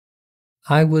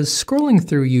I was scrolling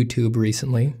through YouTube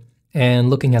recently and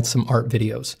looking at some art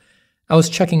videos. I was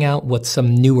checking out what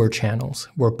some newer channels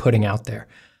were putting out there.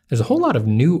 There's a whole lot of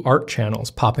new art channels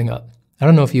popping up. I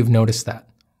don't know if you've noticed that.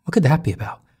 What could that be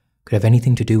about? Could it have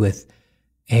anything to do with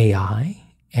AI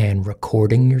and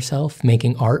recording yourself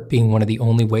making art being one of the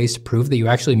only ways to prove that you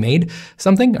actually made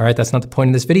something? All right, that's not the point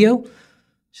of this video.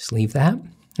 Just leave that.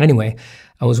 Anyway,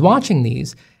 I was watching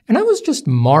these and I was just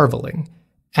marveling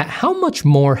at how much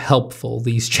more helpful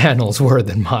these channels were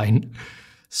than mine.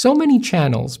 So many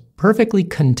channels perfectly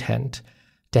content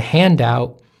to hand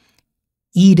out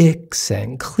edicts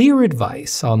and clear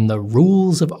advice on the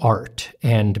rules of art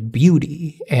and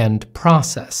beauty and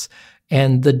process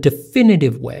and the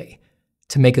definitive way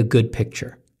to make a good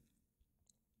picture.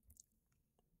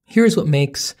 Here's what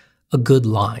makes a good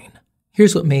line.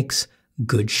 Here's what makes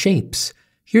good shapes.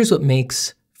 Here's what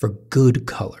makes for good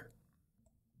color.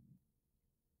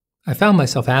 I found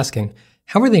myself asking,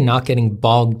 how are they not getting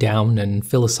bogged down in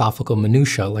philosophical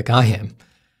minutiae like I am?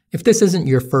 If this isn't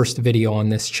your first video on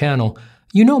this channel,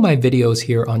 you know my videos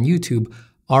here on YouTube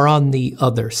are on the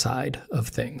other side of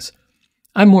things.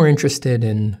 I'm more interested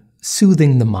in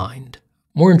soothing the mind,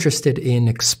 more interested in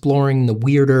exploring the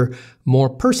weirder, more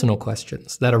personal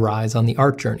questions that arise on the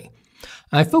art journey.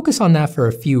 I focus on that for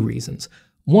a few reasons.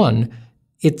 One,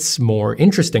 it's more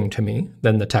interesting to me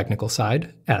than the technical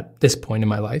side, at this point in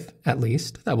my life, at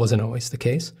least. That wasn't always the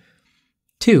case.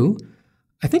 Two,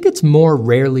 I think it's more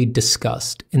rarely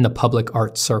discussed in the public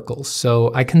art circles,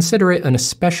 so I consider it an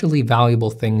especially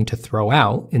valuable thing to throw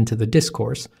out into the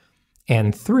discourse.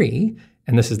 And three,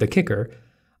 and this is the kicker,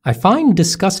 I find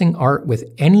discussing art with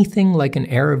anything like an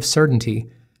air of certainty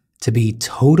to be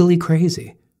totally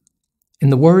crazy.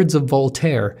 In the words of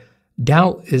Voltaire,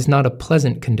 doubt is not a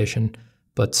pleasant condition,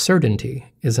 but certainty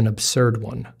is an absurd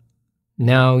one.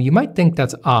 Now, you might think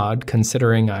that's odd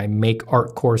considering I make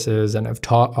art courses and I've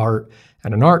taught art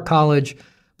at an art college,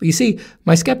 but you see,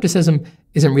 my skepticism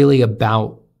isn't really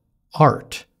about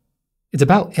art. It's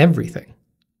about everything.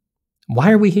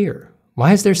 Why are we here?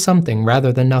 Why is there something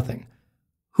rather than nothing?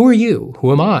 Who are you?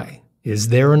 Who am I? Is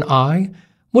there an I?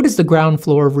 What is the ground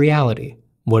floor of reality?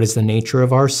 What is the nature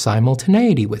of our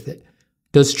simultaneity with it?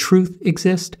 Does truth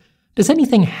exist? Does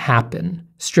anything happen,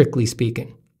 strictly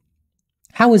speaking?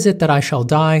 How is it that I shall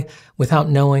die without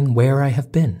knowing where I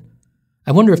have been?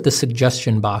 I wonder if the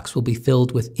suggestion box will be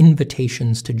filled with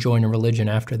invitations to join a religion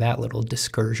after that little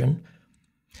discursion.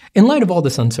 In light of all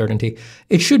this uncertainty,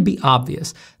 it should be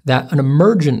obvious that an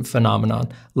emergent phenomenon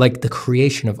like the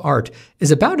creation of art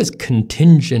is about as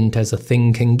contingent as a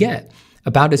thing can get,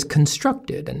 about as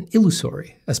constructed and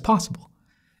illusory as possible.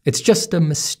 It's just a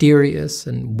mysterious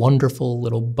and wonderful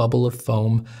little bubble of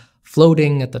foam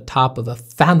floating at the top of a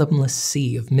fathomless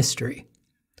sea of mystery.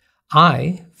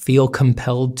 I feel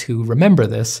compelled to remember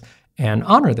this and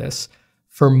honor this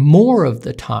for more of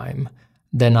the time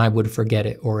than I would forget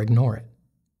it or ignore it.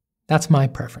 That's my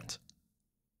preference.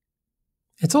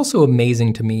 It's also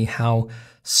amazing to me how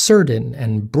certain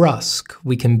and brusque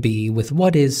we can be with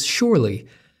what is surely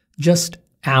just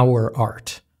our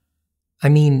art. I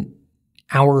mean,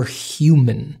 our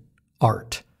human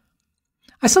art.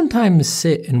 I sometimes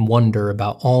sit and wonder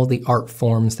about all the art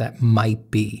forms that might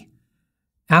be.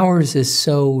 Ours is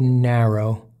so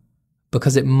narrow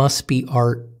because it must be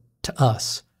art to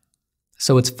us.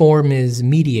 So its form is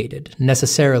mediated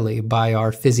necessarily by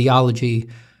our physiology,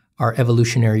 our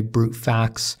evolutionary brute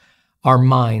facts, our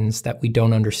minds that we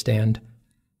don't understand.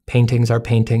 Paintings are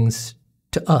paintings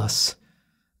to us.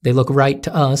 They look right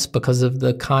to us because of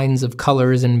the kinds of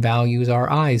colors and values our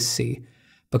eyes see,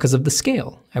 because of the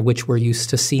scale at which we're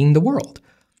used to seeing the world,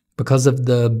 because of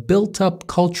the built-up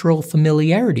cultural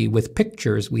familiarity with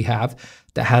pictures we have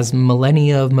that has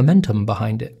millennia of momentum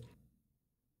behind it.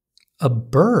 A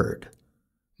bird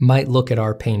might look at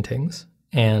our paintings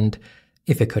and,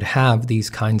 if it could have these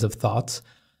kinds of thoughts,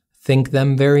 think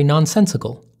them very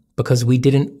nonsensical, because we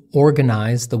didn't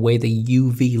organize the way the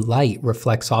UV light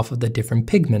reflects off of the different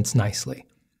pigments nicely.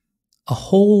 A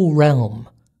whole realm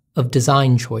of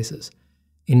design choices,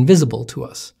 invisible to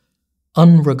us,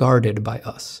 unregarded by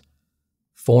us,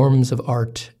 forms of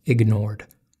art ignored.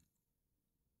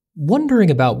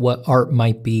 Wondering about what art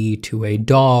might be to a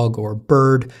dog or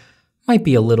bird might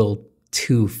be a little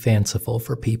too fanciful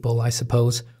for people, I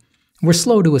suppose. We're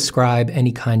slow to ascribe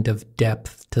any kind of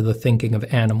depth to the thinking of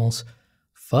animals.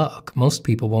 Fuck, most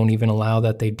people won't even allow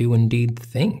that they do indeed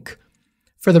think.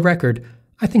 For the record,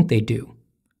 I think they do.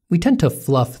 We tend to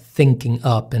fluff thinking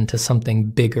up into something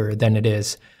bigger than it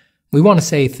is. We want to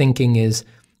say thinking is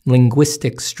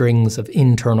linguistic strings of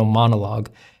internal monologue,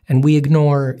 and we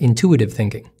ignore intuitive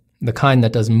thinking, the kind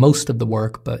that does most of the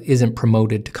work but isn't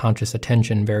promoted to conscious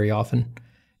attention very often.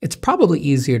 It's probably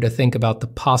easier to think about the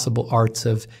possible arts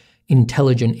of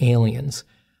intelligent aliens.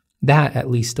 That at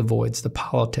least avoids the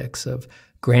politics of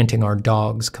granting our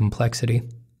dogs complexity.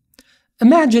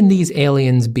 Imagine these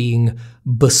aliens being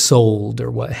besouled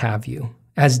or what have you,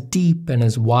 as deep and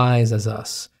as wise as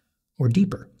us, or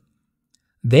deeper.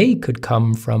 They could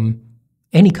come from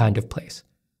any kind of place,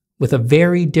 with a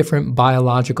very different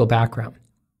biological background.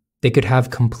 They could have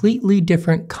completely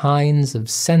different kinds of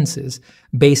senses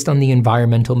based on the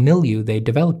environmental milieu they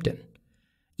developed in.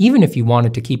 Even if you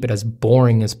wanted to keep it as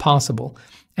boring as possible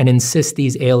and insist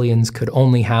these aliens could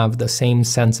only have the same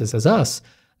senses as us,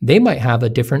 they might have a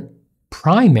different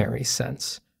primary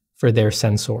sense for their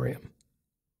sensorium.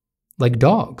 Like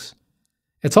dogs.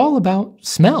 It's all about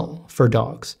smell for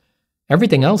dogs.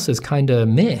 Everything else is kinda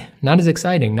meh, not as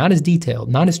exciting, not as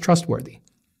detailed, not as trustworthy.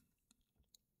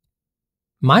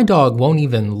 My dog won't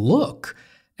even look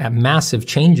at massive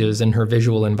changes in her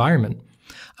visual environment.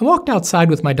 I walked outside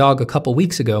with my dog a couple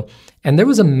weeks ago, and there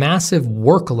was a massive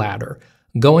work ladder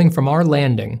going from our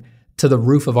landing to the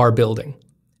roof of our building.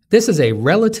 This is a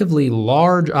relatively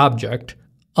large object,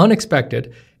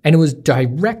 unexpected, and it was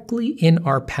directly in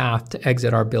our path to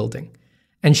exit our building.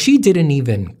 And she didn't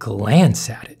even glance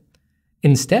at it.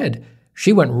 Instead,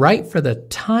 she went right for the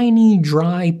tiny,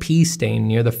 dry pee stain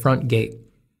near the front gate.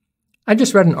 I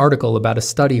just read an article about a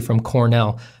study from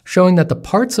Cornell showing that the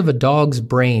parts of a dog's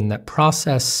brain that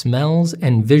process smells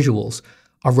and visuals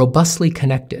are robustly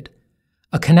connected,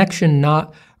 a connection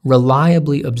not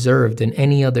reliably observed in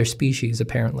any other species,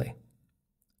 apparently.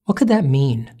 What could that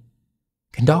mean?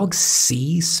 Can dogs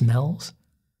see smells?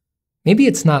 Maybe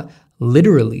it's not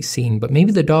literally seen, but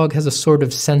maybe the dog has a sort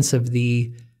of sense of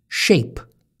the shape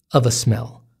of a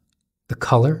smell, the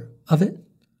color of it.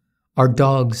 Are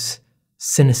dogs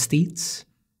synesthetes?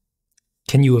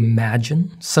 Can you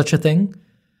imagine such a thing?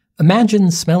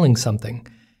 Imagine smelling something,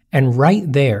 and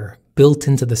right there, built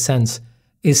into the sense,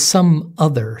 is some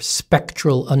other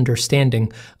spectral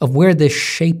understanding of where this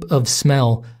shape of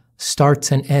smell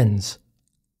starts and ends.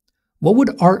 What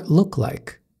would art look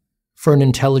like for an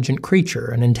intelligent creature,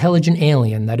 an intelligent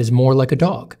alien that is more like a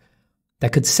dog,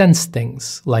 that could sense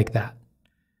things like that?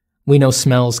 We know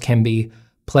smells can be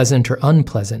pleasant or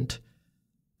unpleasant,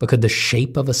 but could the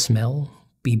shape of a smell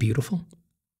be beautiful?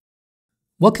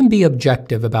 What can be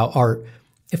objective about art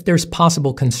if there's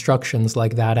possible constructions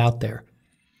like that out there?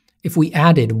 If we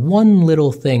added one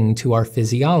little thing to our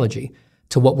physiology,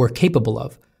 to what we're capable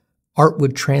of, art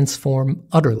would transform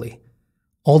utterly.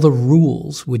 All the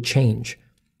rules would change.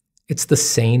 It's the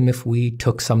same if we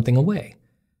took something away.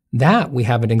 That we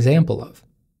have an example of.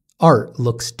 Art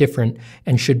looks different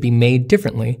and should be made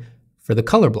differently for the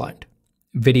colorblind.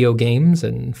 Video games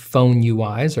and phone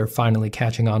UIs are finally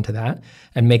catching on to that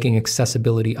and making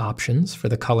accessibility options for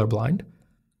the colorblind.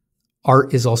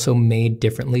 Art is also made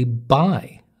differently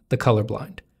by the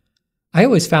colorblind. I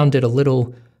always found it a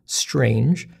little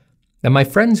strange that my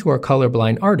friends who are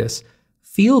colorblind artists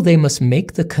feel they must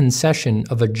make the concession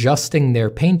of adjusting their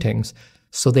paintings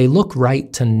so they look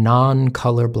right to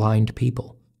non-colorblind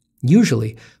people,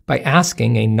 usually by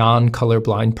asking a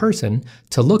non-colorblind person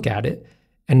to look at it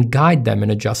and guide them in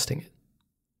adjusting it.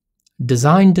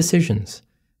 Design decisions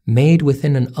made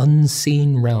within an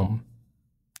unseen realm.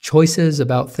 Choices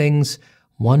about things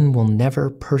one will never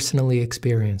personally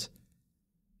experience.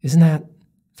 Isn't that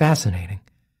fascinating?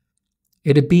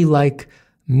 It'd be like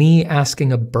me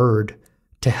asking a bird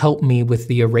to help me with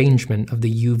the arrangement of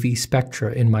the UV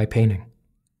spectra in my painting.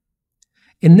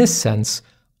 In this sense,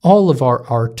 all of our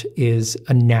art is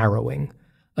a narrowing,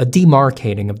 a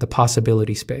demarcating of the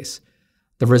possibility space.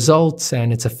 The results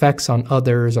and its effects on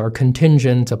others are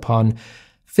contingent upon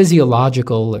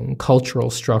physiological and cultural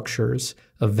structures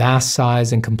of vast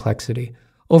size and complexity,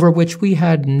 over which we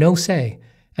had no say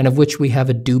and of which we have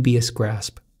a dubious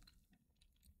grasp.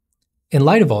 In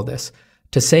light of all this,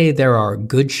 to say there are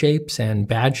good shapes and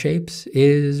bad shapes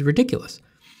is ridiculous.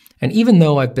 And even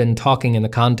though I've been talking in the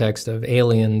context of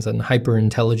aliens and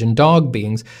hyper-intelligent dog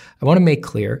beings, I want to make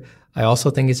clear I also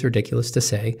think it's ridiculous to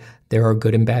say there are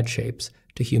good and bad shapes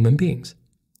to human beings.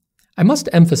 I must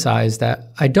emphasize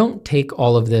that I don't take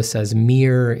all of this as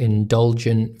mere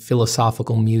indulgent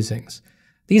philosophical musings.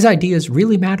 These ideas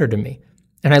really matter to me,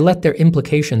 and I let their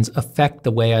implications affect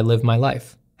the way I live my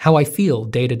life, how I feel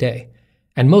day to day,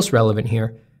 and most relevant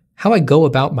here, how I go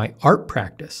about my art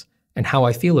practice and how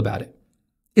I feel about it.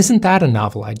 Isn't that a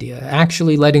novel idea,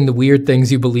 actually letting the weird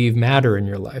things you believe matter in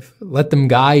your life, let them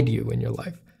guide you in your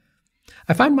life?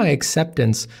 I find my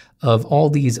acceptance of all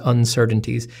these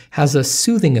uncertainties has a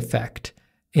soothing effect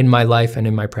in my life and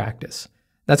in my practice,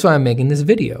 That's why I'm making this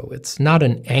video. It's not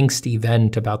an angsty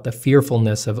vent about the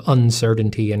fearfulness of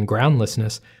uncertainty and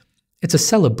groundlessness. It's a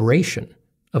celebration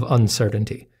of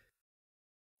uncertainty.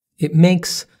 It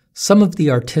makes some of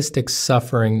the artistic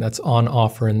suffering that's on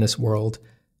offer in this world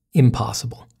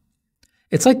impossible.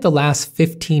 It's like the last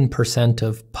 15%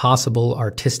 of possible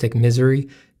artistic misery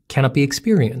cannot be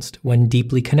experienced when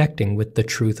deeply connecting with the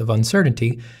truth of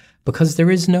uncertainty because there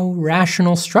is no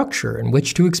rational structure in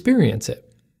which to experience it.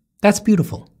 That's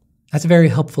beautiful. That's very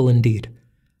helpful indeed.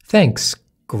 Thanks,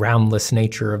 groundless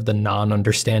nature of the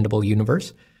non-understandable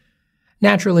universe.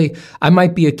 Naturally, I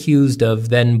might be accused of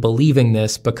then believing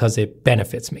this because it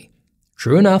benefits me.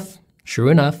 True enough,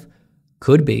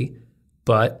 could be,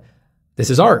 but this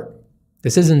is art.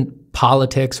 This isn't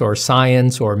politics or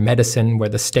science or medicine where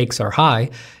the stakes are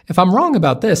high. If I'm wrong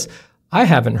about this, I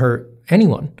haven't hurt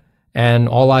anyone, and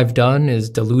all I've done is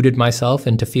deluded myself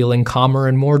into feeling calmer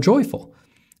and more joyful.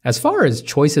 As far as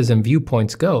choices and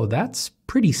viewpoints go, that's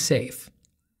pretty safe.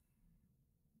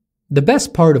 The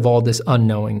best part of all this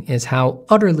unknowing is how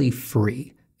utterly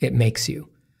free it makes you.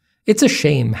 It's a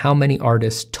shame how many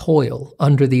artists toil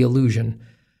under the illusion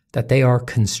that they are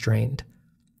constrained.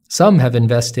 Some have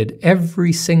invested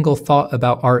every single thought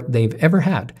about art they've ever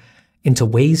had into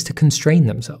ways to constrain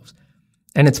themselves.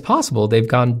 And it's possible they've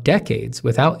gone decades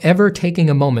without ever taking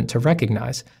a moment to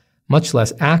recognize, much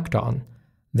less act on,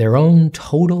 their own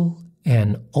total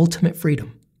and ultimate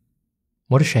freedom.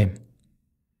 What a shame.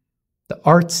 The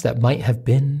arts that might have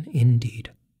been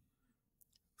indeed.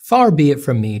 Far be it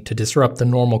from me to disrupt the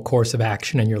normal course of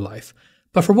action in your life,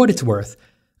 but for what it's worth,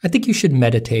 I think you should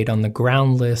meditate on the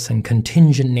groundless and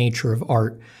contingent nature of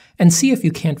art and see if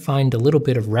you can't find a little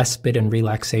bit of respite and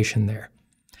relaxation there.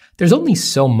 There's only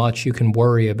so much you can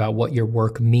worry about what your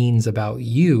work means about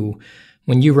you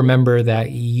when you remember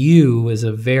that you is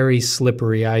a very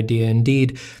slippery idea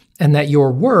indeed, and that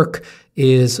your work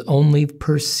is only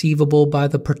perceivable by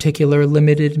the particular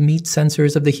limited meat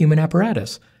sensors of the human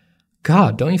apparatus.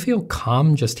 God, don't you feel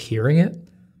calm just hearing it?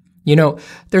 You know,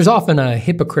 there's often a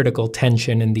hypocritical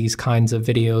tension in these kinds of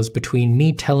videos between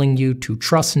me telling you to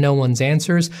trust no one's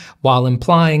answers while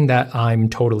implying that I'm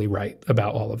totally right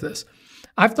about all of this.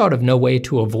 I've thought of no way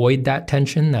to avoid that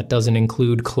tension that doesn't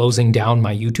include closing down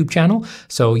my YouTube channel,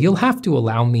 so you'll have to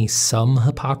allow me some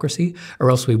hypocrisy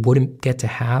or else we wouldn't get to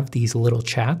have these little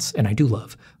chats, and I do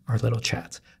love our little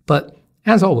chats. But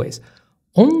as always,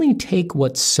 only take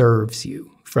what serves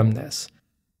you from this.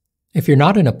 If you're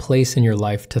not in a place in your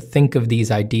life to think of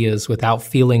these ideas without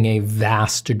feeling a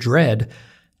vast dread,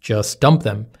 just dump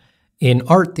them. In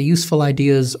art, the useful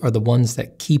ideas are the ones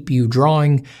that keep you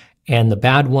drawing, and the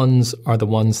bad ones are the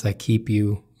ones that keep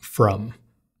you from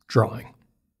drawing.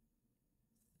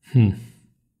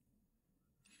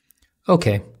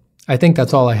 Okay, I think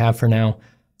that's all I have for now.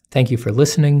 Thank you for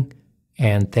listening,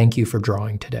 and thank you for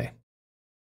drawing today.